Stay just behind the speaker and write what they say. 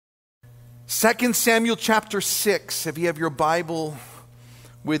2 Samuel chapter 6, if you have your Bible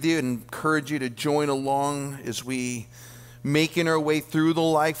with you, I encourage you to join along as we making our way through the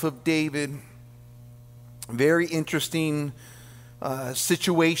life of David. Very interesting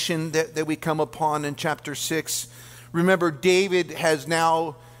situation that we come upon in chapter 6. Remember, David has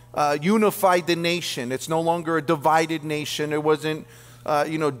now unified the nation. It's no longer a divided nation. It wasn't,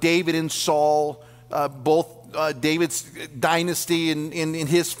 David and Saul, both David's dynasty in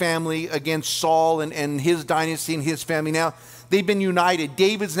his family against Saul and his dynasty and his family. Now they've been united.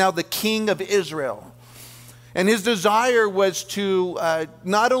 David's now the king of Israel. And his desire was to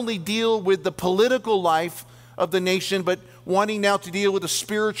not only deal with the political life of the nation, but wanting now to deal with the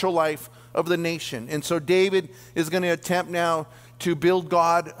spiritual life of the nation. And so David is going to attempt now to build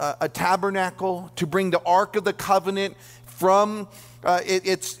God a tabernacle, to bring the Ark of the Covenant from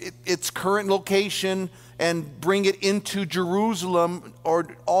its current location and bring it into Jerusalem,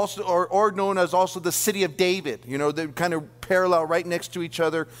 or known as also the city of David. You know, they're kind of parallel, right next to each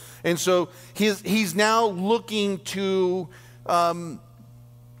other. And so he's now looking to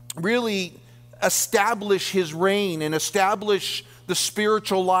really establish his reign and establish the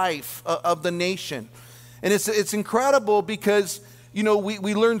spiritual life of the nation. And it's incredible because,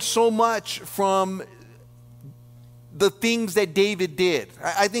 we learn so much from the things that David did.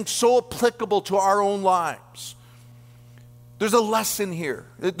 I think so applicable to our own lives. There's a lesson here.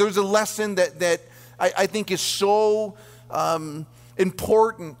 There's a lesson that I think is so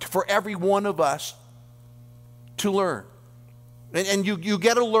important for every one of us to learn. And you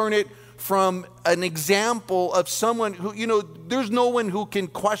get to learn it from an example of someone who, there's no one who can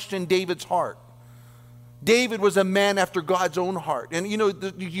question David's heart. David was a man after God's own heart. And,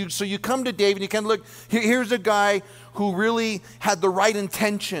 so you come to David and you kind of look, here's a guy who really had the right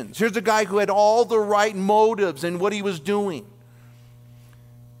intentions. Here's a guy who had all the right motives in what he was doing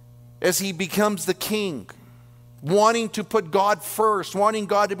as he becomes the king, wanting to put God first, wanting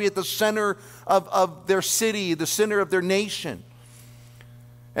God to be at the center of their city, the center of their nation.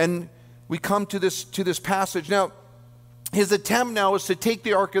 And we come to this passage. Now, his attempt now is to take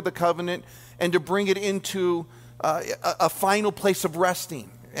the Ark of the Covenant and to bring it into a final place of resting.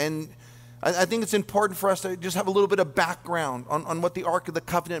 And I think it's important for us to just have a little bit of background on what the Ark of the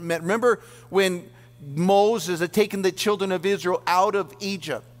Covenant meant. Remember when Moses had taken the children of Israel out of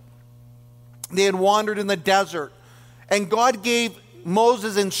Egypt? They had wandered in the desert. And God gave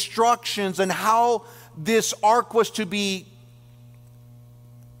Moses instructions on how this ark was to be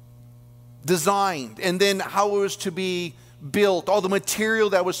designed, and then how it was to be built, all the material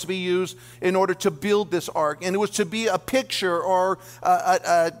that was to be used in order to build this ark. And it was to be a picture or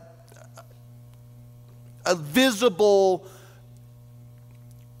a visible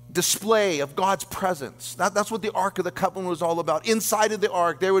display of God's presence. That's what the Ark of the Covenant was all about. Inside of the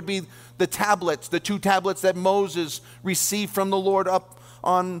ark, there would be the tablets, the 2 tablets that Moses received from the Lord up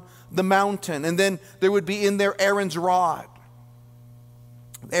on the mountain. And then there would be in there Aaron's rod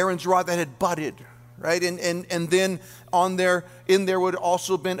that had budded, right? And then in there would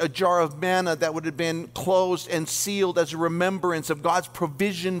also have been a jar of manna that would have been closed and sealed as a remembrance of God's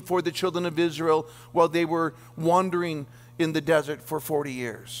provision for the children of Israel while they were wandering in the desert for 40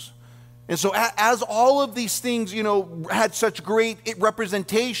 years. And so as all of these things, had such great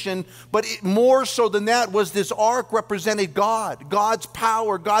representation, but more so than that was this ark represented God, God's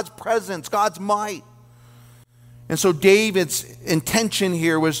power, God's presence, God's might. And so David's intention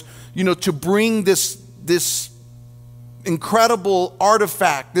here was, to bring this incredible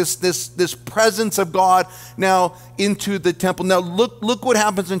artifact, this presence of God now into the temple. Now look what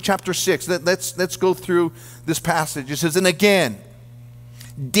happens in chapter 6. Let's go through this passage. It says, "And again,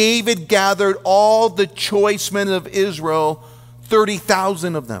 David gathered all the choice men of Israel,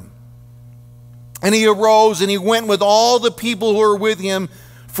 30,000 of them. And he arose and he went with all the people who were with him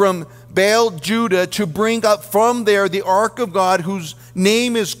from Baal, Judah, to bring up from there the ark of God, whose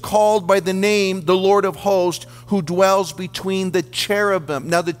name is called by the name, the Lord of hosts, who dwells between the cherubim."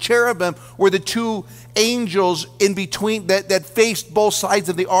 Now the cherubim were the 2 angels in between that faced both sides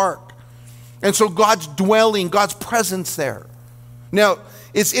of the ark. And so God's dwelling, God's presence there. Now,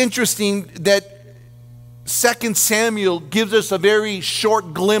 it's interesting that 2 Samuel gives us a very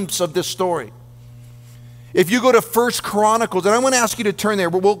short glimpse of this story. If you go to 1 Chronicles, and I want to ask you to turn there,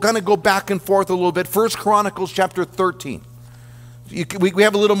 but we'll kind of go back and forth a little bit. 1 Chronicles chapter 13. We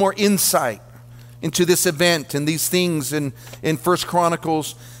have a little more insight into this event and these things in 1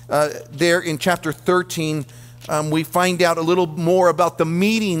 Chronicles. There in chapter 13, we find out a little more about the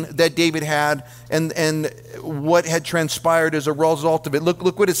meeting that David had and what had transpired as a result of it.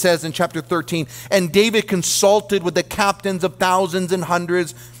 Look what it says in chapter 13. "And David consulted with the captains of thousands and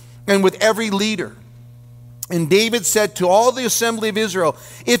hundreds and with every leader. And David said to all the assembly of Israel,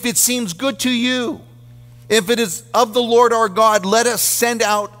 if it seems good to you, if it is of the Lord our God, let us send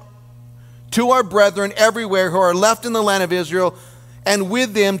out to our brethren everywhere who are left in the land of Israel, and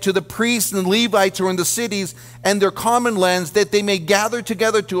with them to the priests and Levites who are in the cities and their common lands, that they may gather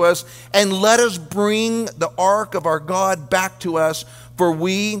together to us, and let us bring the ark of our God back to us, for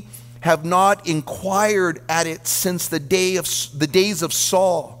we have not inquired at it since the days of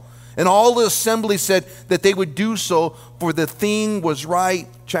Saul. And all the assembly said that they would do so, for the thing was right,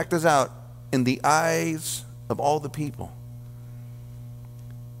 check this out, in the eyes of all the people.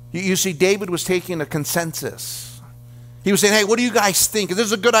 You see, David was taking a consensus. He was saying, hey, what do you guys think? Is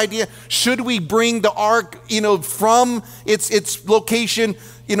this a good idea? Should we bring the ark, from its location,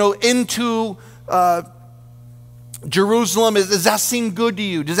 into Jerusalem? Does that seem good to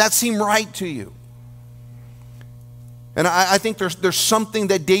you? Does that seem right to you? And I think there's something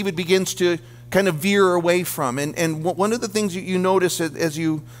that David begins to kind of veer away from. And one of the things you notice as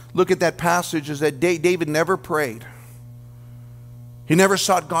you look at that passage is that David never prayed. He never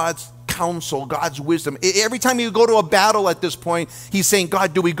sought God's counsel, God's wisdom. Every time you go to a battle at this point, he's saying,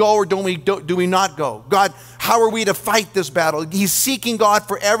 God, do we go or do we not go? God, how are we to fight this battle? He's seeking God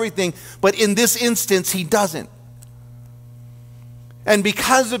for everything, but in this instance, he doesn't. And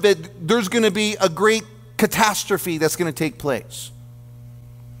because of it, there's going to be a great catastrophe that's going to take place.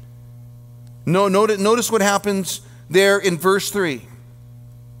 Notice what happens there in verse 3.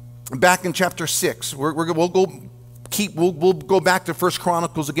 Back in chapter 6. We'll go back to 1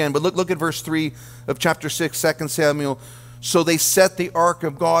 Chronicles again, but look at verse 3 of chapter 6, 2 Samuel. So they set the ark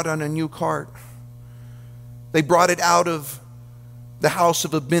of God on a new cart. They brought it out of the house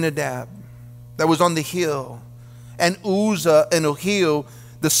of Abinadab that was on the hill. And Uzzah and Ahio,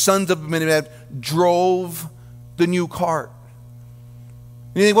 the sons of Abinadab, drove the new cart.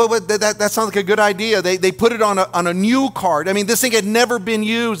 You think, well, that sounds like a good idea. They put it on a new cart. I mean, this thing had never been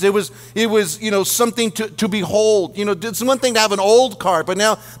used. It was something to behold. It's one thing to have an old cart, but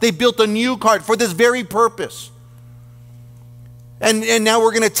now they built a new cart for this very purpose. And now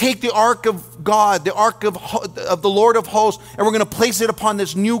we're going to take the ark of God, the ark of the Lord of hosts, and we're going to place it upon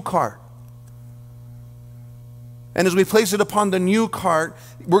this new cart. And as we place it upon the new cart,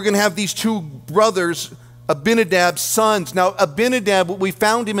 we're going to have these two brothers, Abinadab's sons. Now, Abinadab, we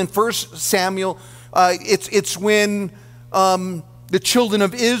found him in 1 Samuel. It's when the children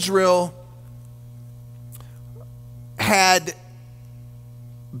of Israel had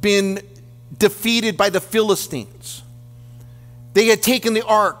been defeated by the Philistines. They had taken the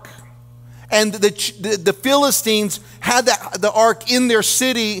ark. And the Philistines had the ark in their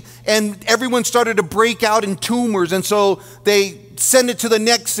city, and everyone started to break out in tumors. And so they send it to the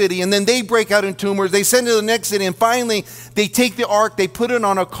next city, and then they break out in tumors. They send it to the next city, and finally they take the ark, they put it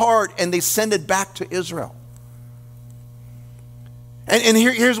on a cart, and they send it back to Israel. And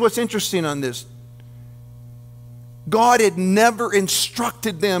here's what's interesting on this. God had never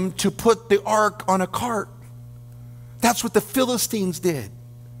instructed them to put the ark on a cart. That's what the Philistines did.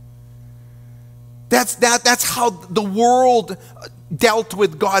 That's how the world dealt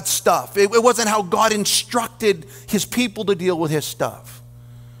with God's stuff. It wasn't how God instructed his people to deal with his stuff.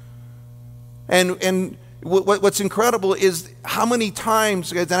 And what's incredible is how many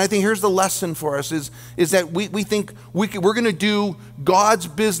times, and I think here's the lesson for us, is that we think we're going to do God's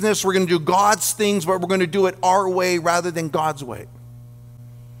business, we're going to do God's things, but we're going to do it our way rather than God's way.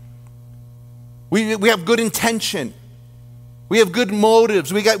 We have good intention. We have good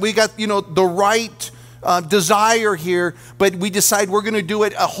motives. We got the right desire here, but we decide we're going to do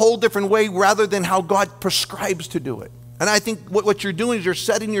it a whole different way rather than how God prescribes to do it. And I think what you're doing is you're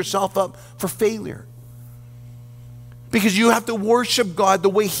setting yourself up for failure. Because you have to worship God the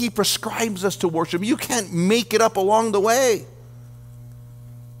way he prescribes us to worship. You can't make it up along the way.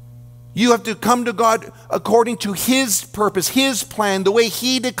 You have to come to God according to his purpose, his plan, the way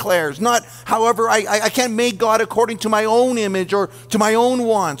he declares. Not, however, I can't make God according to my own image or to my own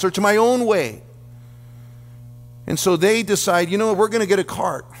wants or to my own way. And so they decide, we're going to get a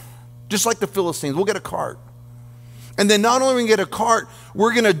cart. Just like the Philistines, we'll get a cart. And then not only are we going to get a cart,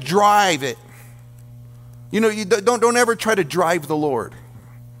 we're going to drive it. You don't ever try to drive the Lord.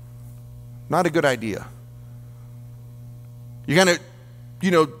 Not a good idea. You're going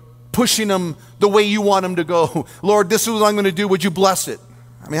to, pushing them the way you want them to go. Lord, this is what I'm going to do. Would you bless it?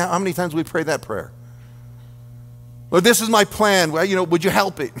 I mean, how many times we pray that prayer? Lord, this is my plan. Well, would you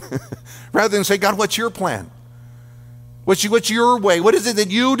help it? Rather than say, God, what's your plan? What's your way? What is it that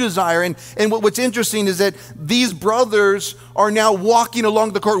you desire? And what's interesting is that these brothers are now walking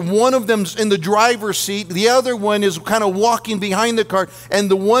along the cart. One of them's in the driver's seat. The other one is kind of walking behind the cart. And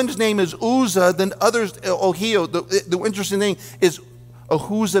the one's name is Uzzah, then others, Ohio. The interesting thing is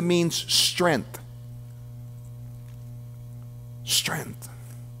Ahuzah means strength. Strength.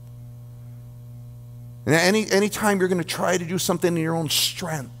 And any time you're going to try to do something in your own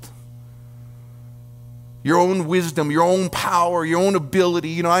strength, your own wisdom, your own power, your own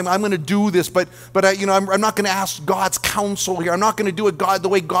ability. I'm going to do this, but I'm not going to ask God's counsel here. I'm not going to do it the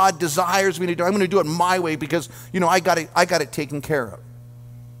way God desires me to do it. I'm going to do it my way because, I got it taken care of.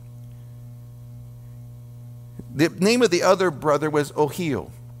 The name of the other brother was Ohio,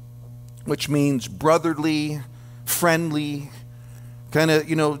 which means brotherly, friendly, kind of,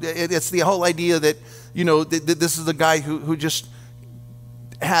 it's the whole idea that, this is the guy who just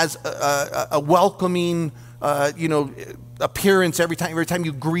has a welcoming, appearance every time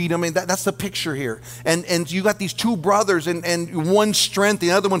you greet him. And that's the picture here. And you got these two brothers, and one strength,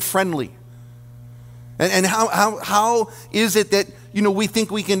 the other one friendly. And how is it that we think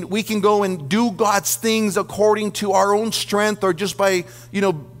we can go and do God's things according to our own strength, or just by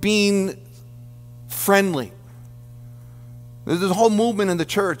being friendly? There's a whole movement in the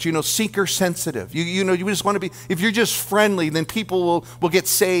church, seeker sensitive. You just want to be, if you're just friendly, then people will get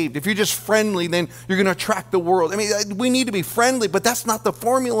saved. If you're just friendly, then you're going to attract the world. I mean, we need to be friendly, but that's not the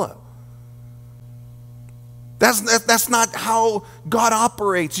formula. That's not how God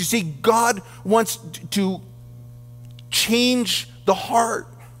operates. You see, God wants to change the heart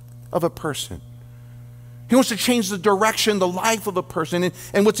of a person. He wants to change the direction, the life of a person.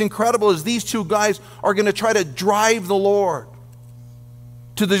 And what's incredible is these two guys are going to try to drive the Lord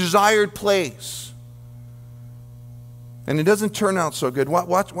to the desired place. And it doesn't turn out so good.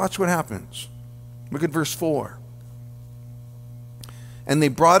 Watch what happens. Look at verse 4. And they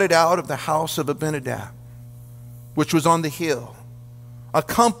brought it out of the house of Abinadab, which was on the hill,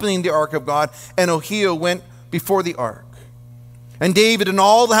 accompanying the ark of God, and Ohio went before the ark. And David and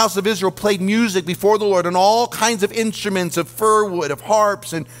all the house of Israel played music before the Lord on all kinds of instruments of fir wood, of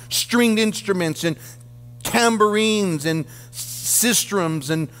harps and stringed instruments and tambourines and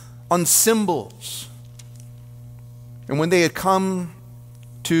sistrums and on cymbals. And when they had come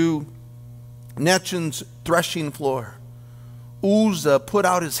to Nachon's threshing floor, Uzzah put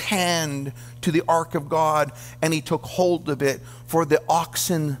out his hand to the ark of God, and he took hold of it, for the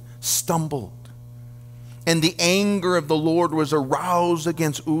oxen stumbled. And the anger of the Lord was aroused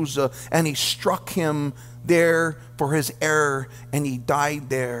against Uzzah, and he struck him there for his error, and he died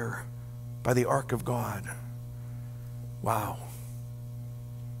there by the ark of God. Wow.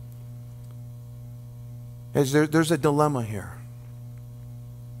 There's a dilemma here.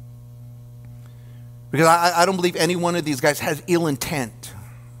 Because I don't believe any one of these guys has ill intent.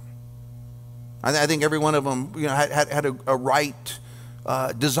 I think every one of them had a right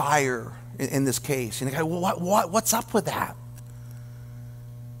desire in this case. And the guy, well, what's up with that?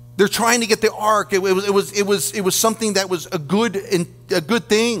 They're trying to get the ark. It was something that was a good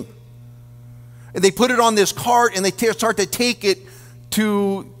thing. And they put it on this cart, and they start to take it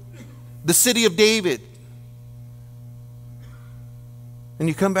to the city of David. And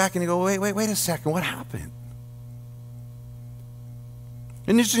you come back and you go, wait a second, what happened?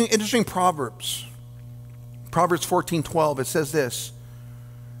 Interesting Proverbs. Proverbs 14:12, it says this: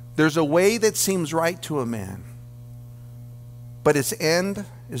 there's a way that seems right to a man, but its end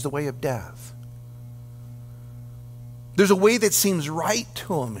is the way of death. There's a way that seems right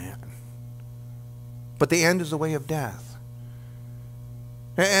to a man, but the end is the way of death.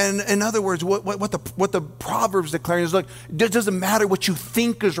 And in other words, what the Proverbs declare is, look, it doesn't matter what you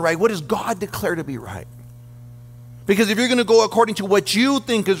think is right. What does God declare to be right? Because if you're going to go according to what you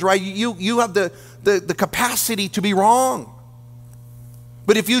think is right, you have the capacity to be wrong.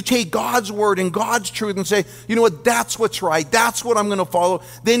 But if you take God's word and God's truth and say, you know what, that's what's right, that's what I'm going to follow,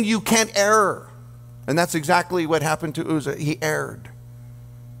 then you can't err. And that's exactly what happened to Uzzah. He erred.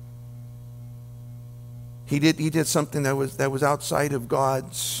 He did something that was outside of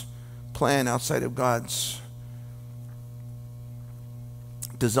God's plan, outside of God's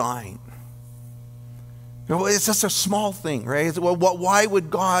design. You know, it's just a small thing, right? Well, why would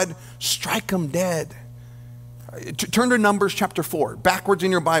God strike him dead? Turn to Numbers chapter 4, backwards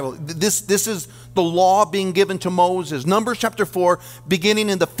in your Bible. This is the law being given to Moses. Numbers chapter 4, beginning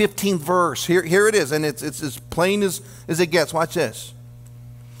in the 15th verse. Here it is, and it's as plain as it gets. Watch this.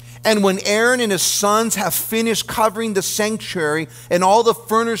 And when Aaron and his sons have finished covering the sanctuary and all the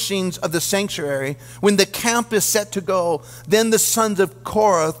furnishings of the sanctuary, when the camp is set to go, then the sons of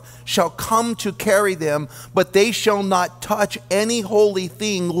Korath shall come to carry them, but they shall not touch any holy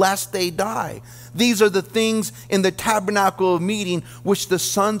thing, lest they die. These are the things in the tabernacle of meeting which the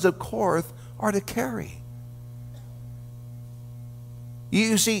sons of Korah are to carry.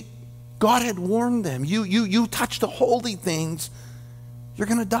 You see, God had warned them. You touch the holy things, you're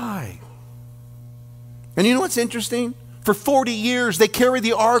going to die. And you know what's interesting? For 40 years, they carried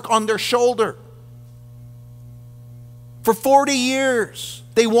the ark on their shoulder. For 40 years,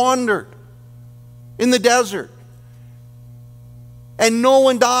 they wandered in the desert. And no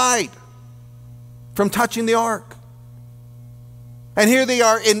one died from touching the ark. And here they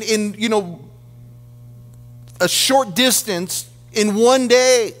are in a short distance in one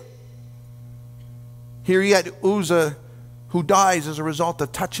day. Here you had Uzzah who dies as a result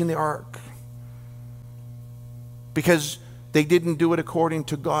of touching the ark, because they didn't do it according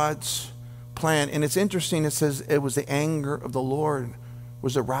to God's plan. And it's interesting, it says it was the anger of the Lord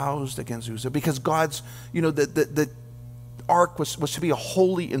was aroused against Uzzah, because God's, the ark was to be a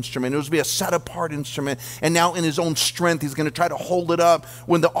holy instrument. It was to be a set-apart instrument. And now in his own strength, he's going to try to hold it up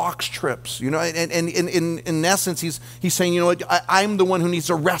when the ox trips. And in essence, he's saying, I'm the one who needs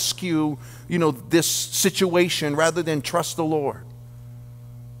to rescue, this situation, rather than trust the Lord.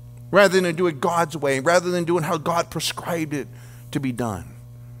 Rather than do it God's way, rather than doing how God prescribed it to be done.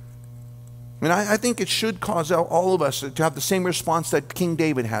 And I think it should cause all of us to have the same response that King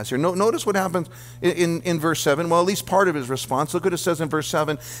David has here. Notice what happens in verse 7. Well, at least part of his response. Look what it says in verse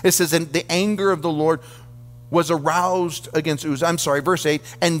 7. It says, and the anger of the Lord was aroused against Uzzah. I'm sorry, verse 8.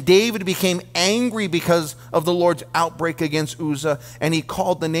 And David became angry because of the Lord's outbreak against Uzzah, and he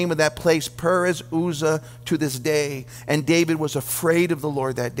called the name of that place Perez Uzzah to this day. And David was afraid of the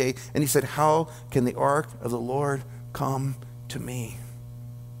Lord that day, and he said, how can the ark of the Lord come to me?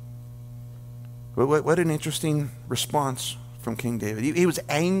 What an interesting response from King David. He was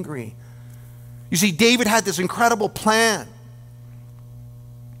angry. You see, David had this incredible plan.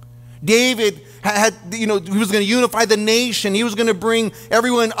 David had, he was going to unify the nation. He was going to bring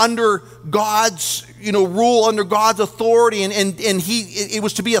everyone under God's, rule, under God's authority. And it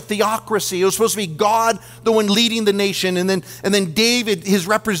was to be a theocracy. It was supposed to be God, the one leading the nation. And then David, his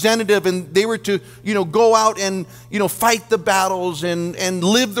representative, and they were to, go out and, fight the battles and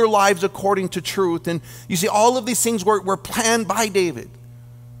live their lives according to truth. And you see, all of these things were planned by David.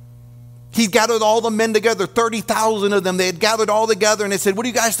 He gathered all the men together, 30,000 of them. They had gathered all together, and they said, what do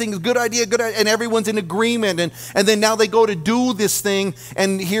you guys think is a good idea? Good idea? And everyone's in agreement. And then now they go to do this thing.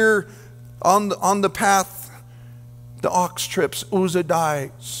 And here on the path, the ox trips, Uzzah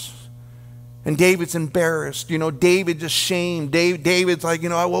dies. And David's embarrassed. David just shamed. David's like,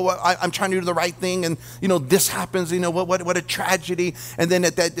 I'm trying to do the right thing. And, this happens. What a tragedy. And then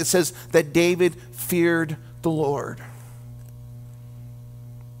it says that David feared the Lord.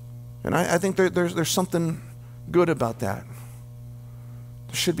 And I think there's something good about that.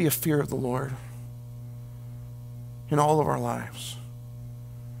 There should be a fear of the Lord in all of our lives.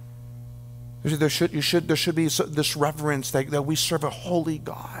 There should be this reverence that we serve a holy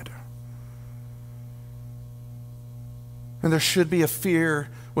God. And there should be a fear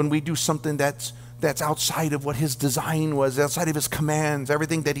when we do something that's outside of what his design was, outside of his commands,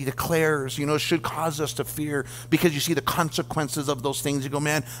 everything that he declares, should cause us to fear, because you see the consequences of those things. You go,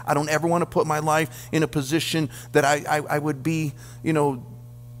 man, I don't ever want to put my life in a position that I would be,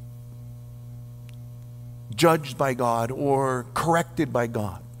 judged by God or corrected by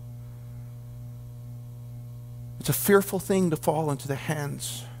God. It's a fearful thing to fall into the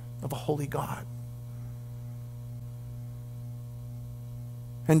hands of a holy God.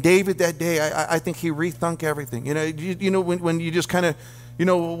 And David that day, I think he rethunk everything. When you just kind of,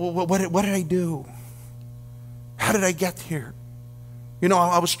 what did I do? How did I get here?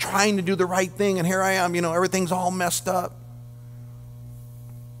 I was trying to do the right thing, and here I am, everything's all messed up.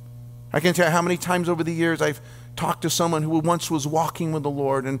 I can't tell you how many times over the years I've talked to someone who once was walking with the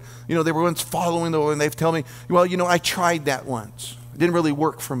Lord, and, they were once following the Lord, and they've told me, well, I tried that once. It didn't really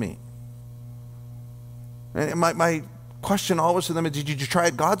work for me. And my question always to them is, did you try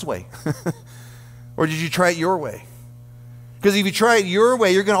it God's way? Or did you try it your way? Because if you try it your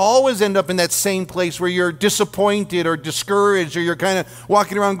way, you're going to always end up in that same place where you're disappointed or discouraged, or you're kind of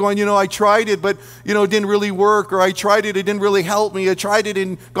walking around going, I tried it, but, it didn't really work, or I tried it, it didn't really help me. I tried it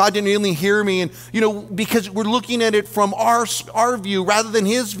and God didn't really hear me. And, because we're looking at it from our view rather than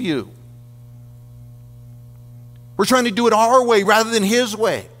his view. We're trying to do it our way rather than his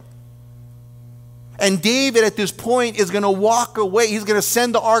way. And David at this point is going to walk away. He's going to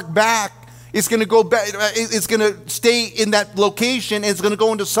send the ark back. It's going to go back. It's going to stay in that location, and it's going to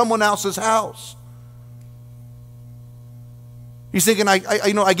go into someone else's house. He's thinking,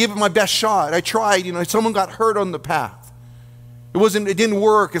 I gave it my best shot. I tried, someone got hurt on the path. It didn't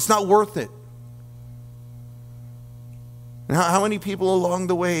work. It's not worth it. And how many people along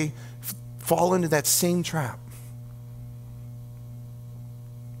the way fall into that same trap?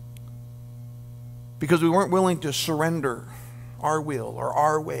 Because we weren't willing to surrender our will or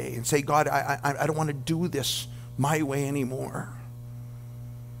our way and say, God, I don't want to do this my way anymore.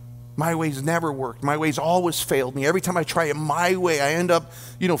 My ways never worked. My ways always failed me. Every time I try it my way, I end up,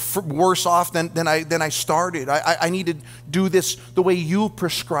 worse off than I started. I need to do this the way you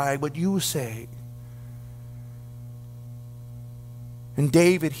prescribe, what you say. And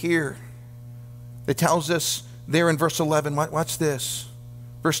David here, it tells us there in verse 11, watch this.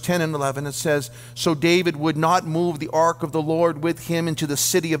 Verse 10 and 11, it says, so David would not move the ark of the Lord with him into the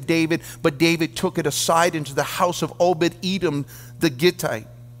city of David, but David took it aside into the house of Obed-Edom the Gittite.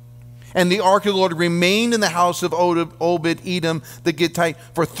 And the ark of the Lord remained in the house of Obed-Edom the Gittite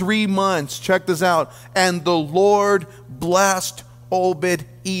for 3 months. Check this out. And the Lord blessed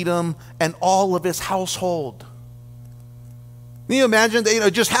Obed-Edom and all of his household. Can you imagine?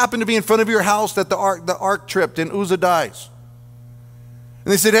 It just happened to be in front of your house that the ark tripped and Uzzah dies.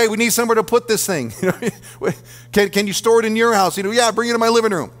 And they said, hey, we need somewhere to put this thing. Can you store it in your house? Yeah, bring it in my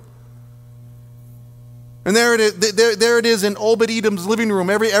living room. And there it is in Obed-Edom's living room.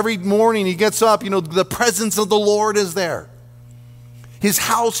 Every morning he gets up, the presence of the Lord is there. His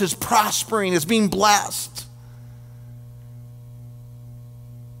house is prospering, it's being blessed.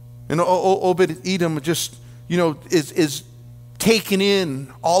 And Obed-Edom just, is taking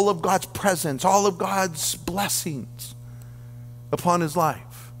in all of God's presence, all of God's blessings upon his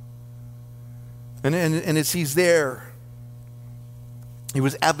life. And as he's there, it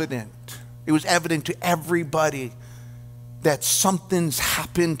was evident. It was evident to everybody that something's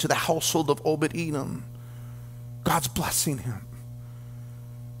happened to the household of Obed-Edom. God's blessing him.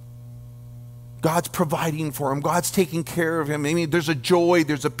 God's providing for him. God's taking care of him. I mean, there's a joy,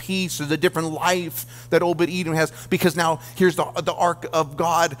 there's a peace, there's a different life that Obed-Edom has, because now here's the ark of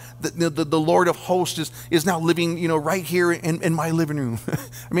God, the Lord of hosts is now living, right here in my living room.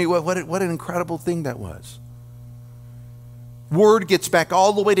 I mean, what an incredible thing that was. Word gets back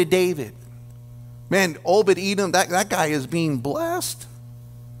all the way to David. Man, Obed-Edom, that guy is being blessed.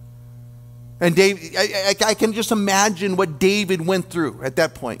 And David, I can just imagine what David went through at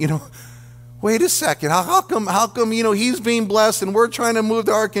that point. Wait a second, how come he's being blessed and we're trying to move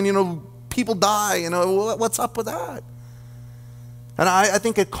the ark and people die? What's up with that? And I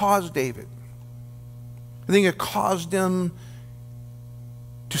think it caused David. I think it caused him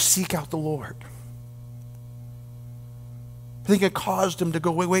to seek out the Lord. I think it caused him to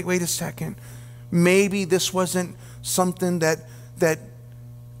go, wait a second. Maybe this wasn't something that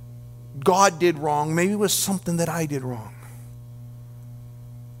God did wrong. Maybe it was something that I did wrong.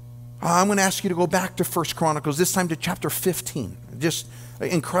 I'm going to ask you to go back to 1 Chronicles, this time to chapter 15. Just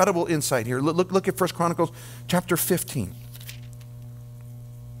incredible insight here. Look at 1 Chronicles chapter 15.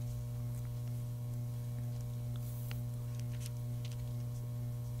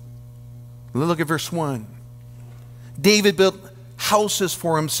 Look at verse 1. David built houses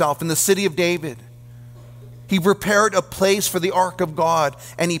for himself in the city of David. He prepared a place for the ark of God,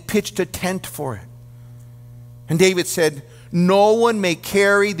 and he pitched a tent for it. And David said, no one may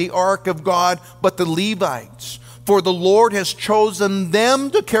carry the ark of God but the Levites, for the Lord has chosen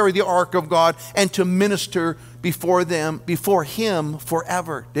them to carry the ark of God and to minister before him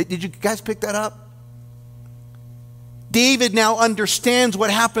forever. Did you guys pick that up? David now understands what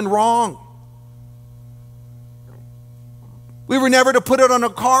happened wrong. We were never to put it on a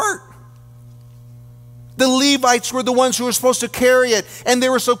cart. The Levites were the ones who were supposed to carry it, and they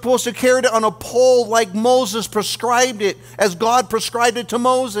were supposed to carry it on a pole like Moses prescribed it, as God prescribed it to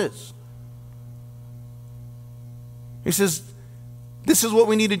Moses. He says, this is what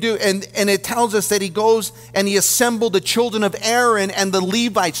we need to do. And it tells us that he goes and he assembled the children of Aaron and the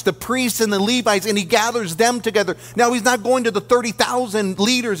Levites, the priests and the Levites, and he gathers them together. Now he's not going to the 30,000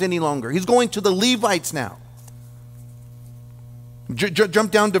 leaders any longer. He's going to the Levites now.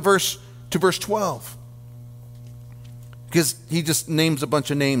 Jump down to verse 12. Because he just names a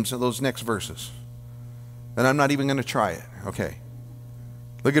bunch of names in those next verses. And I'm not even going to try it. Okay.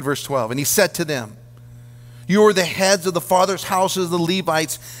 Look at verse 12. And he said to them, you are the heads of the fathers' houses of the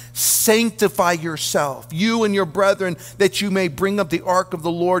Levites. Sanctify yourself, you and your brethren, that you may bring up the ark of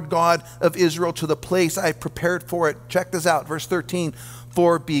the Lord God of Israel to the place I have prepared for it. Check this out, verse 13.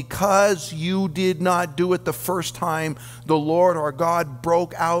 For because you did not do it the first time, the Lord our God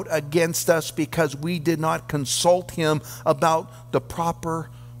broke out against us because we did not consult him about the proper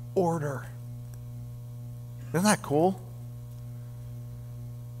order. Isn't that cool?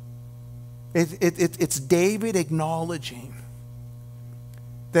 It's David acknowledging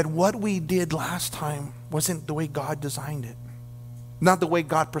that what we did last time wasn't the way God designed it, not the way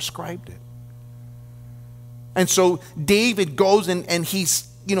God prescribed it. And so David goes and he's,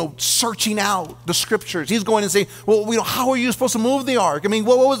 searching out the scriptures. He's going and saying, well, how are you supposed to move the ark? I mean,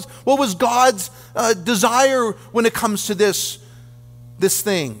 what was God's desire when it comes to this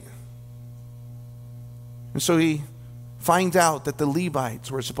thing? And so he finds out that the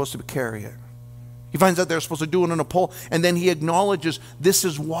Levites were supposed to carry it. He finds out they're supposed to do it on a pole, and then he acknowledges this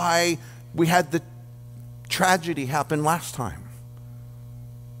is why we had the tragedy happen last time.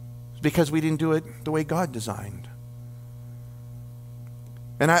 It's because we didn't do it the way God designed.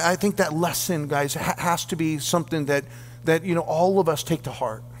 And I think that lesson, guys, has to be something that all of us take to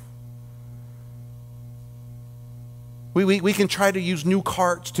heart. We can try to use new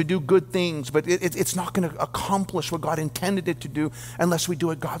carts to do good things, but it's not going to accomplish what God intended it to do unless we do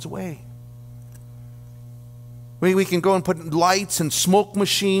it God's way. We can go and put lights and smoke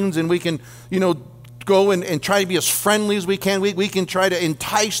machines, and we can, go and try to be as friendly as we can. We can try to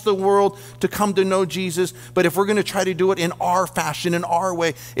entice the world to come to know Jesus. But if we're going to try to do it in our fashion, in our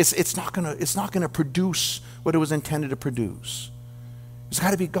way, it's not going to produce what it was intended to produce. It's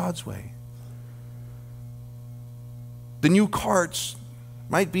got to be God's way. The new carts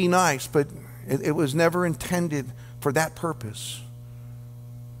might be nice, but it was never intended for that purpose.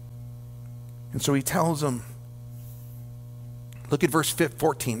 And so he tells them, look at verse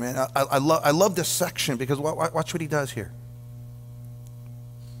 14, man. I love this section because watch what he does here.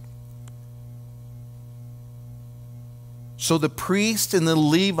 So the priests and the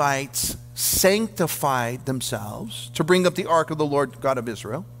Levites sanctified themselves to bring up the ark of the Lord God of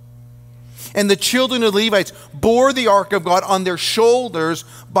Israel. And the children of the Levites bore the ark of God on their shoulders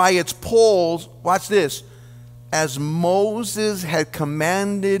by its poles. Watch this. As Moses had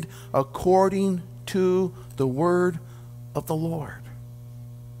commanded according to the word of the Lord.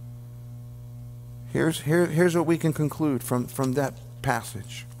 Here's what we can conclude from that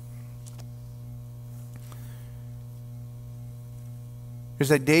passage. Is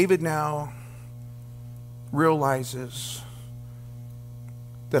that David now realizes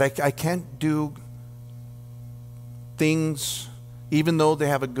that I can't do things even though they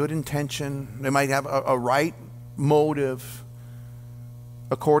have a good intention. They might have a right motive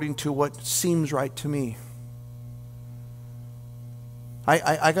according to what seems right to me.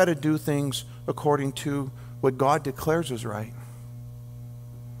 I got to do things according to what God declares is right.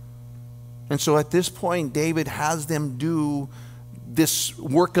 And so at this point, David has them do this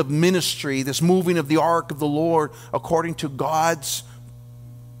work of ministry, this moving of the ark of the Lord according to God's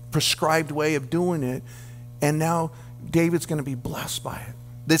prescribed way of doing it. And now David's going to be blessed by it.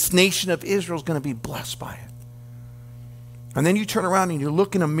 This nation of Israel is going to be blessed by it. And then you turn around and you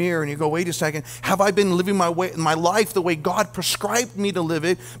look in a mirror and you go, wait a second, have I been living my life the way God prescribed me to live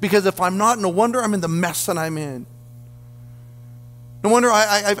it? Because if I'm not, no wonder I'm in the mess that I'm in. No wonder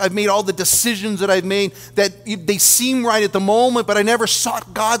I've made all the decisions that I've made that they seem right at the moment, but I never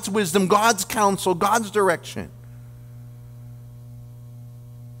sought God's wisdom, God's counsel, God's direction.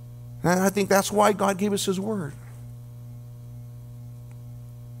 And I think that's why God gave us His Word.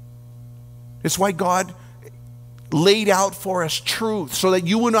 It's why God laid out for us truth so that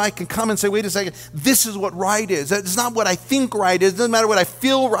you and I can come and say, wait a second, this is what right is. It's not what I think right is. It doesn't matter what I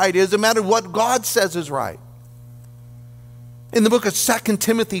feel right is. It doesn't matter what God says is right. In the book of 2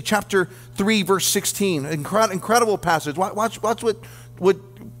 Timothy chapter 3 verse 16, incredible passage. Watch what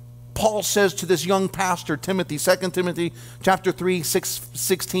Paul says to this young pastor, Timothy. 2 Timothy chapter 3,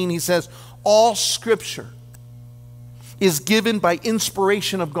 16, he says, all scripture is given by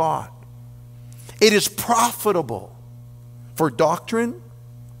inspiration of God. It is profitable for doctrine,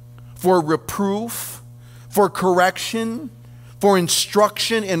 for reproof, for correction, for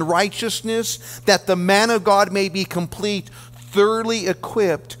instruction in righteousness, that the man of God may be complete, thoroughly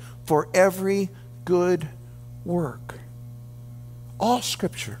equipped for every good work. All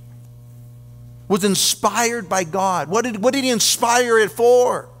scripture was inspired by God. What did He inspire it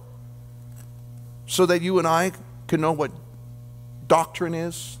for? So that you and I can know what doctrine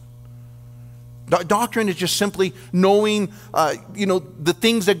is. Doctrine is just simply knowing, the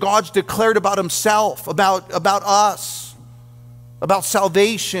things that God's declared about Himself, about us, about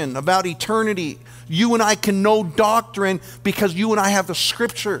salvation, about eternity. You and I can know doctrine because you and I have the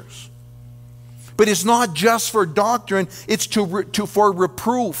scriptures. But it's not just for doctrine; it's for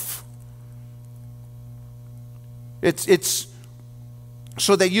reproof. It's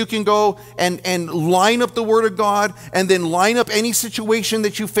so that you can go and line up the Word of God and then line up any situation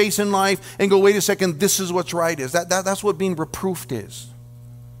that you face in life and go, wait a second, this is what's right is. That's what being reproofed is.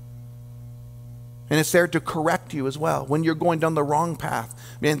 And it's there to correct you as well. When you're going down the wrong path,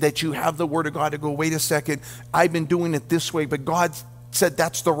 man, that you have the Word of God to go, wait a second, I've been doing it this way, but God said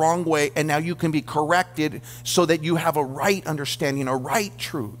that's the wrong way, and now you can be corrected so that you have a right understanding, a right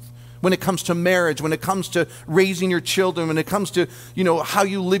truth. When it comes to marriage, when it comes to raising your children, when it comes to, how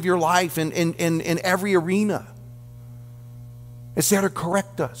you live your life in every arena. It's there to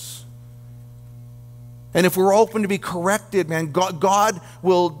correct us. And if we're open to be corrected, man, God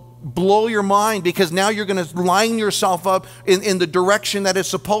will blow your mind, because now you're going to line yourself up in the direction that it's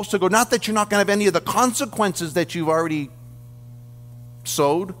supposed to go. Not that you're not going to have any of the consequences that you've already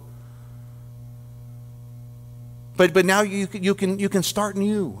sowed, but now you can start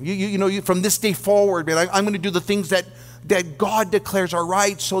new. You from this day forward, man, I'm going to do the things that God declares are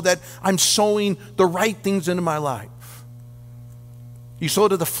right, so that I'm sowing the right things into my life. You sow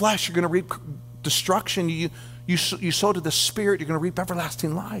to the flesh, you're going to reap destruction. You sow to the Spirit, you're going to reap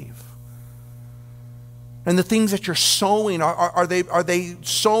everlasting life. And the things that you're sowing, are they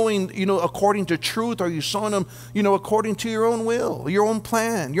sowing, according to truth? Or are you sowing them, according to your own will, your own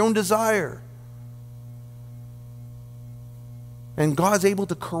plan, your own desire? And God's able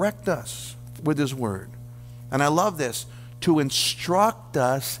to correct us with His Word. And I love this, to instruct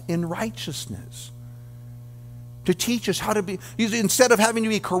us in righteousness. To teach us how to be, instead of having to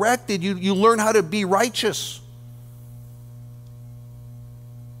be corrected, you learn how to be righteous.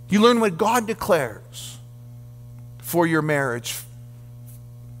 You learn what God declares for your marriage.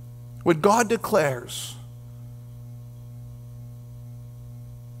 What God declares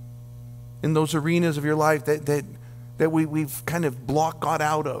in those arenas of your life that we've kind of blocked God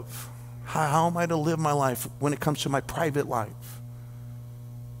out of. How am I to live my life when it comes to my private life?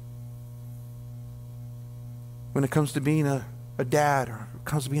 When it comes to being a dad, or it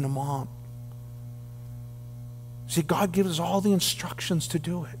comes to being a mom. See, God gives us all the instructions to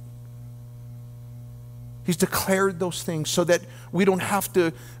do it. He's declared those things so that we don't have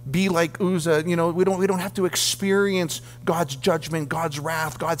to be like Uzzah. We don't have to experience God's judgment, God's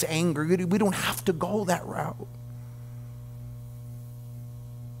wrath, God's anger. We don't have to go that route.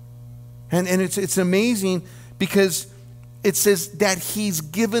 And it's amazing, because it says that He's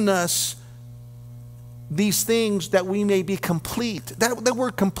given us these things that we may be complete. That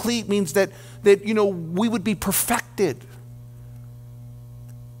word complete means that we would be perfected,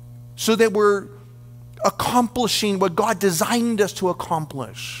 so that we're accomplishing what God designed us to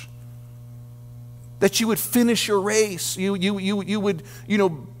accomplish. That you would finish your race. You would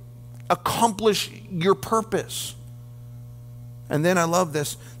accomplish your purpose. And then I love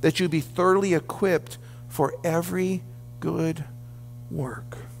this, that you be thoroughly equipped for every good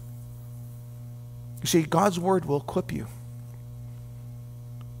work. You see, God's Word will equip you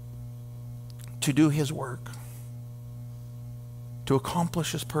to do His work, to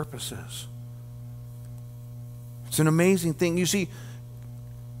accomplish His purposes. It's an amazing thing. You see,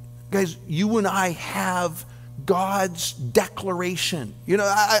 guys, you and I have God's declaration.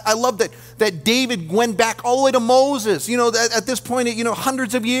 I love that David went back all the way to Moses, at this point,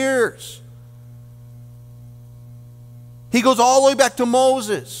 hundreds of years. He goes all the way back to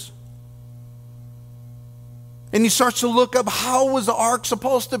Moses. And he starts to look up, how was the ark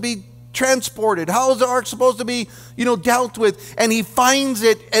supposed to be transported? How was the ark supposed to be, dealt with? And he finds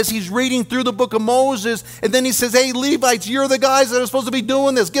it as he's reading through the book of Moses. And then he says, hey, Levites, you're the guys that are supposed to be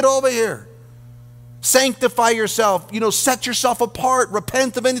doing this. Get over here. Sanctify yourself, set yourself apart,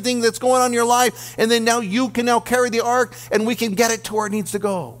 repent of anything that's going on in your life. And then now you can now carry the ark, and we can get it to where it needs to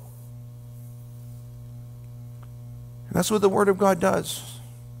go. And that's what the Word of God does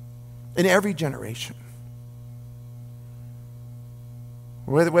in every generation.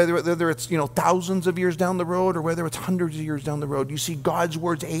 Whether it's thousands of years down the road, or whether it's hundreds of years down the road, you see God's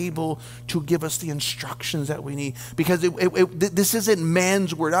Word's able to give us the instructions that we need, because this isn't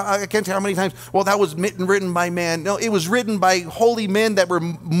man's word. I can't tell how many times, well, that was written by man. No, it was written by holy men that were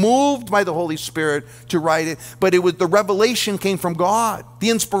moved by the Holy Spirit to write it, but the revelation came from God. The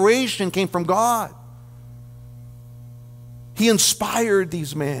inspiration came from God. He inspired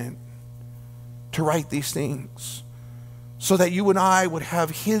these men to write these things, so that you and I would have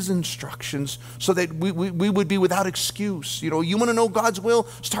His instructions, so that we would be without excuse. You want to know God's will?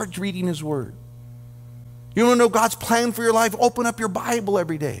 Start reading His Word. You want to know God's plan for your life? Open up your Bible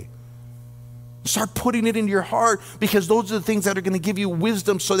every day. Start putting it into your heart, because those are the things that are going to give you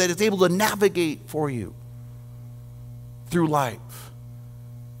wisdom, so that it's able to navigate for you through life.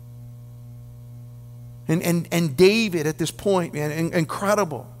 And David at this point, man,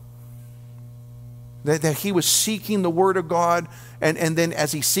 incredible. That he was seeking the Word of God, and then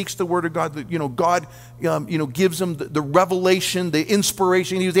as he seeks the Word of God, God gives him the revelation, the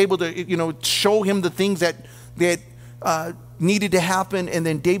inspiration. He was able to show him the things that needed to happen, and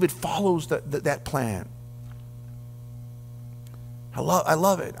then David follows that plan. I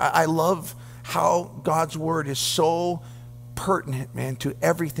love it. I love how God's Word is so pertinent, man, to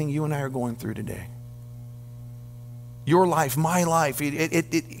everything you and I are going through today. Your life, my life,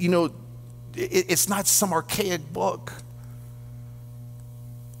 it's not some archaic book.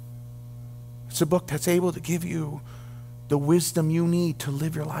 It's a book that's able to give you the wisdom you need to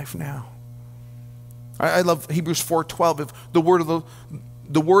live your life now. I love Hebrews 4:12. If the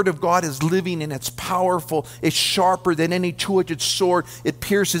word of God is living and it's powerful, it's sharper than any two-edged sword. It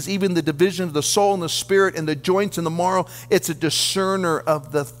pierces even the division of the soul and the spirit and the joints and the marrow. It's a discerner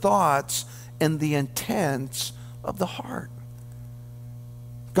of the thoughts and the intents of the heart.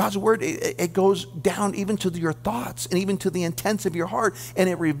 God's word, it goes down even to your thoughts and even to the intents of your heart, and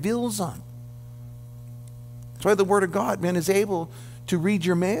it reveals them. That's why the Word of God, man, is able to read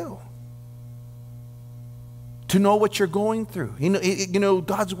your mail, to know what you're going through.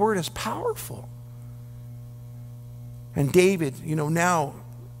 God's Word is powerful. And David, now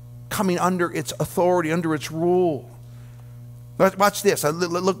coming under its authority, under its rule. Watch this.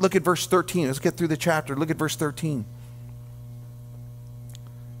 Look at verse 13. Let's get through the chapter. Look at verse 13.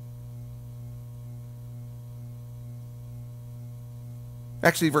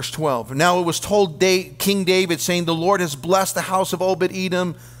 Actually, verse 12. Now it was told King David, saying, the Lord has blessed the house of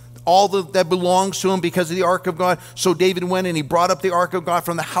Obed-Edom, all that belongs to him because of the ark of God. So David went and he brought up the ark of God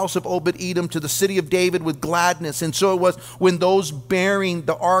from the house of Obed-Edom to the city of David with gladness. And so it was when those bearing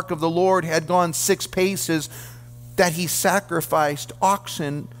the ark of the Lord had gone 6 paces that he sacrificed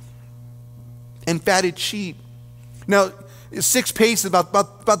oxen and fatted sheep. Now, 6 paces,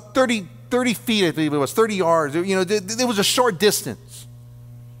 about 30 feet, I believe it was, 30 yards. It was a short distance.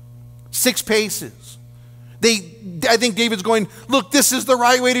 6 paces. I think David's going, look, this is the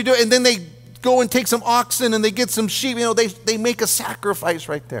right way to do it. And then they go and take some oxen and they get some sheep. They make a sacrifice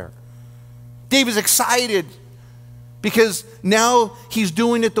right there. David's excited because now he's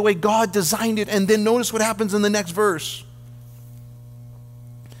doing it the way God designed it. And then notice what happens in the next verse.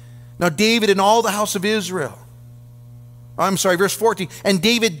 Now David and all the house of Israel, verse 14. And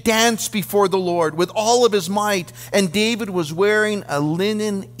David danced before the Lord with all of his might. And David was wearing a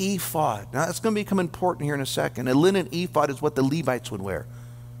linen ephod. Now that's going to become important here in a second. A linen ephod is what the Levites would wear.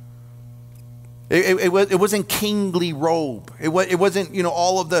 It wasn't kingly robe. It wasn't,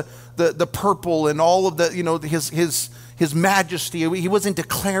 all of the purple and all of the, his majesty. He wasn't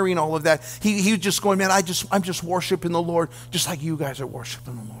declaring all of that. He was just going, man, I'm just worshiping the Lord just like you guys are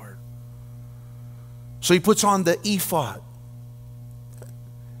worshiping the Lord. So he puts on the ephod,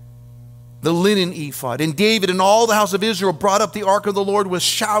 the linen ephod. And David and all the house of Israel brought up the ark of the Lord with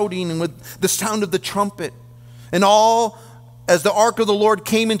shouting and with the sound of the trumpet. And as the ark of the Lord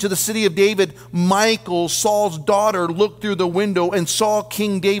came into the city of David, Michal, Saul's daughter, looked through the window and saw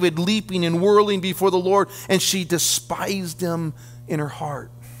King David leaping and whirling before the Lord, and she despised him in her heart.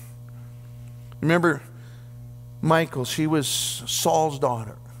 Remember, Michal, she was Saul's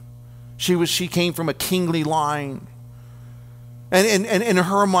daughter. She came from a kingly line. And in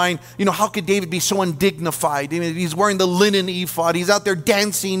her mind, how could David be so undignified? He's wearing the linen ephod. He's out there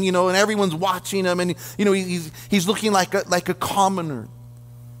dancing, and everyone's watching him. And, he's looking like a commoner.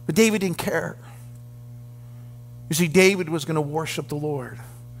 But David didn't care. You see, David was going to worship the Lord.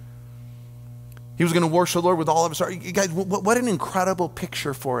 He was going to worship the Lord with all of his heart. You guys, what an incredible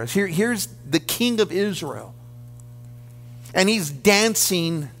picture for us. Here's the king of Israel. And he's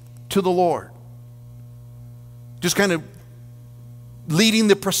dancing to the Lord. Just kind of leading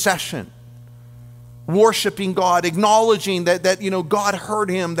the procession, worshiping God, acknowledging that God heard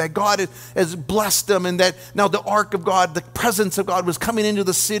him, that God has blessed him, and that now the ark of God, the presence of God was coming into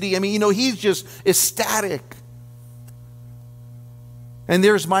the city. He's just ecstatic. And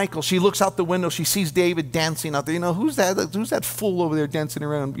there's Michal. She looks out the window. She sees David dancing out there. Who's that fool over there dancing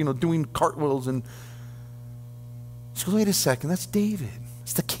around, doing cartwheels? And she goes, wait a second, that's David.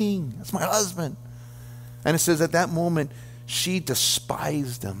 It's the king. That's my husband. And it says at that moment, she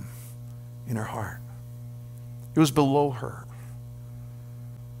despised him in her heart. It was below her.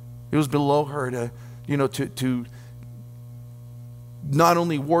 It was below her to not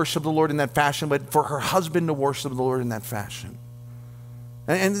only worship the Lord in that fashion, but for her husband to worship the Lord in that fashion.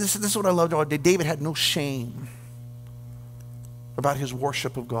 And this is what I loved about David. David had no shame about his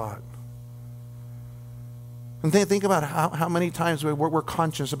worship of God. And think about how many times we're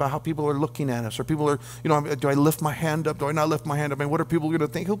conscious about how people are looking at us, or people are, do I lift my hand up? Do I not lift my hand up? What are people going to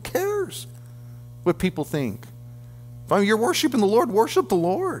think? Who cares? what people think. If you're worshiping the Lord, worship the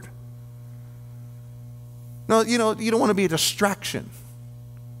Lord. No, you know, you don't want to be a distraction.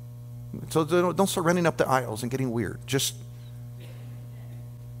 So don't start running up the aisles and getting weird. Just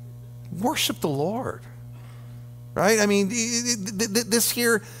worship the Lord. Right? I mean, this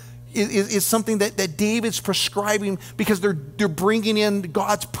here is something that David's prescribing because they're bringing in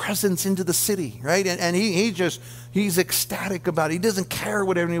God's presence into the city, right? And he's ecstatic about it. He doesn't care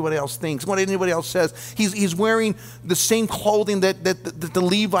what anybody else thinks, what anybody else says. He's wearing the same clothing that the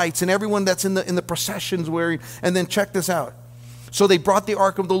Levites and everyone that's in the procession's wearing. And then check this out. So they brought the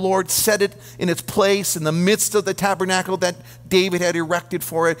ark of the Lord, set it in its place in the midst of the tabernacle that David had erected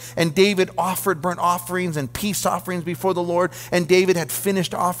for it. And David offered burnt offerings and peace offerings before the Lord. And David had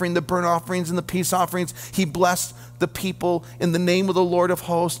finished offering the burnt offerings and the peace offerings. He blessed the people in the name of the Lord of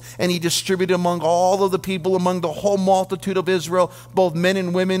hosts. And he distributed among all of the people, among the whole multitude of Israel, both men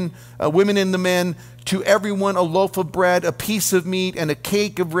and women, women and the men, to everyone a loaf of bread, a piece of meat, and a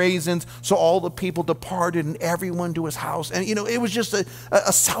cake of raisins. So all the people departed and everyone to his house. And, you know, it was just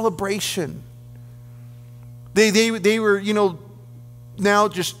a celebration. They were, you know, now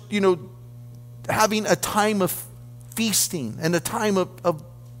just, you know, having a time of feasting and a time of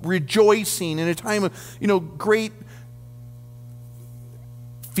rejoicing and a time of, you know, great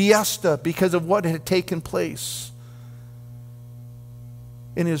fiesta because of what had taken place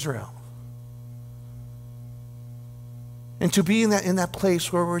in Israel. And to be in that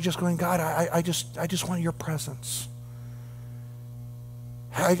place where we're just going, God, I just want your presence.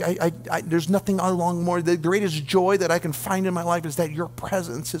 There's nothing along more. The greatest joy that I can find in my life is that your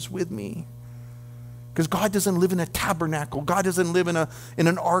presence is with me. Because God doesn't live in a tabernacle. God doesn't live in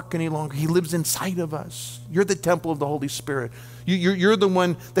an ark any longer. He lives inside of us. You're the temple of the Holy Spirit. You're the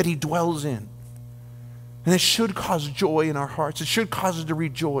one that he dwells in. And it should cause joy in our hearts. It should cause us to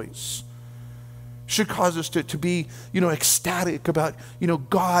rejoice. Should cause us to be, you know, ecstatic about, you know,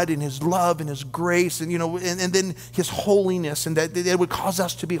 God and his love and his grace and, you know, and then his holiness, and that it would cause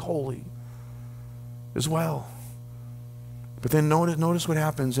us to be holy as well. But then notice what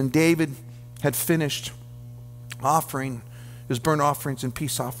happens. And David had finished offering his burnt offerings and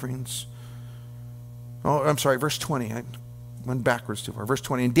peace offerings. Oh, I'm sorry, verse 20. I went backwards too far. Verse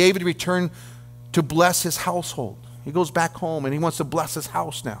 20. And David returned to bless his household. He goes back home and he wants to bless his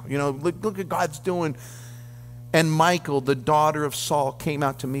house now. You know, look at God's doing. And Michal, the daughter of Saul, came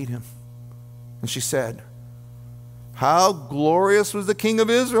out to meet him. And she said, how glorious was the king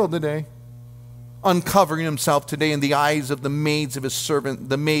of Israel today, uncovering himself today in the eyes of the maids of his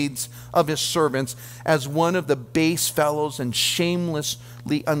servants, as one of the base fellows, and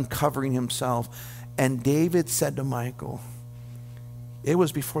shamelessly uncovering himself. And David said to Michal, it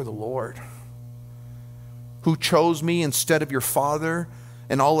was before the Lord, who chose me instead of your father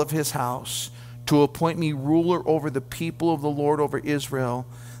and all of his house, to appoint me ruler over the people of the Lord, over Israel.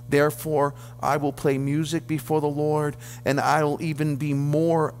 Therefore, I will play music before the Lord, and I will even be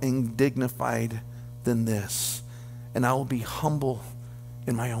more dignified than this, and I will be humble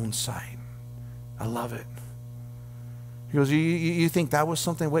in my own sight. I love it. He goes, you think that was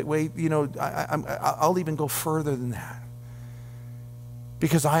something? Wait, you know, I'll even go further than that.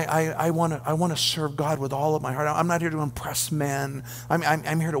 Because I want to serve God with all of my heart. I'm not here to impress men.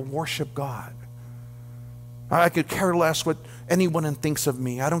 I'm here to worship God. I could care less what anyone thinks of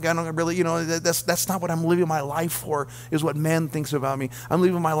me. I don't really, you know, that's not what I'm living my life for, is what man thinks about me. I'm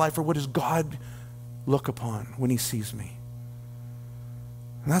living my life for what does God look upon when he sees me.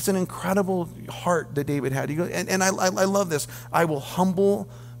 And that's an incredible heart that David had. He goes, and I love this. I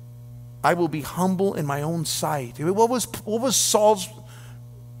will be humble in my own sight. What was Saul's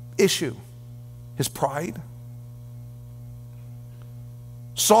issue? His pride.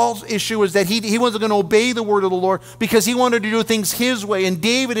 Saul's issue was that he wasn't going to obey the word of the Lord because he wanted to do things his way. And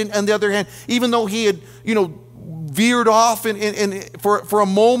David, on the other hand, even though he had, you know, veered off for a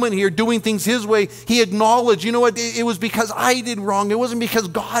moment here doing things his way, he acknowledged, you know what, it was because I did wrong. It wasn't because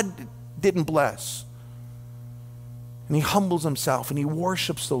God didn't bless. And he humbles himself and he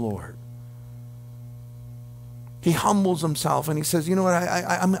worships the Lord. He humbles himself and he says, you know what,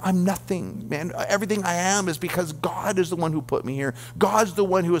 I'm nothing, man. Everything I am is because God is the one who put me here. God's the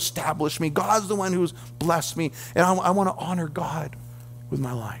one who established me. God's the one who's blessed me. And I want to honor God with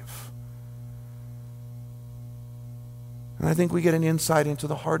my life. And I think we get an insight into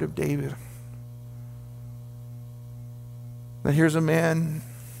the heart of David. That here's a man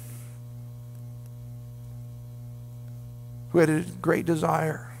who had a great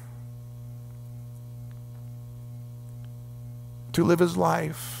desire to live his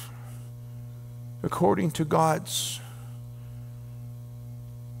life according to God's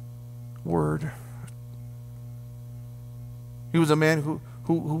word, He was a man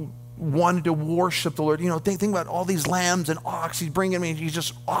who wanted to worship the Lord. You know, think about all these lambs and ox he's bringing me. He's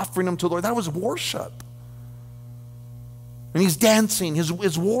just offering them to the Lord. That was worship. And he's dancing,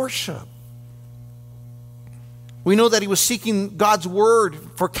 his worship. We know that he was seeking God's word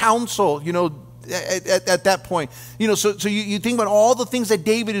for counsel, you know, at that point. You know, so you think about all the things that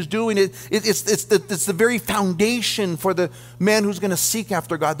David is doing. It's the very foundation for the man who's going to seek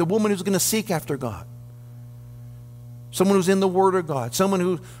after God, the woman who's going to seek after God. Someone who's in the Word of God,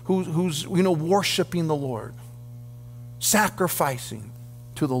 someone who's you know, worshiping the Lord, sacrificing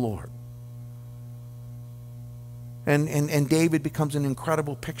to the Lord. And David becomes an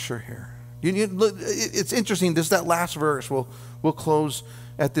incredible picture here. Look, it's interesting. This is that last verse. We'll close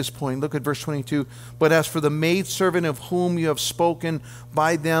at this point. Look at verse 22. But as for the maidservant of whom you have spoken,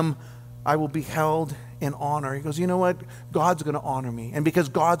 by them I will be held in honor. He goes, you know what? God's going to honor me. And because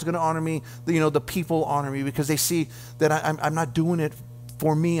God's going to honor me, you know, the people honor me because they see that I'm not doing it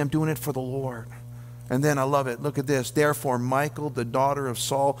for me. I'm doing it for the Lord. And then I love it. Look at this. Therefore, Michal, the daughter of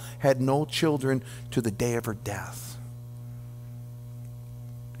Saul, had no children to the day of her death.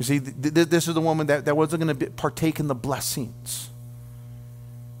 You see, this is the woman that wasn't going to partake in the blessings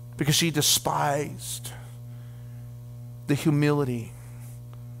because she despised the humility,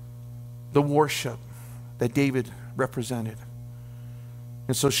 the worship that David represented.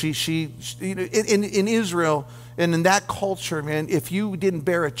 And so she you know, in Israel and in that culture, man, if you didn't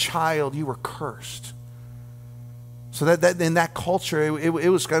bear a child, you were cursed. So that in that culture, it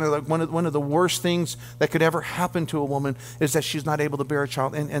was kind of like one of the worst things that could ever happen to a woman is that she's not able to bear a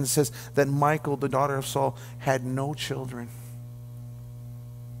child. And it says that Michal, the daughter of Saul, had no children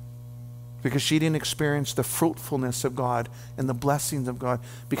because she didn't experience the fruitfulness of God and the blessings of God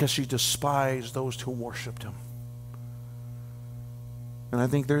because she despised those who worshiped him. And I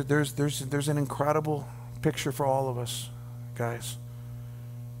think there's an incredible picture for all of us, guys.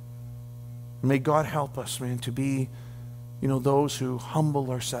 May God help us, man, to be, you know, those who humble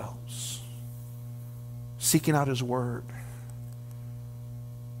ourselves, seeking out his word,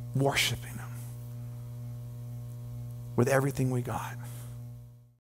 worshiping him with everything we got.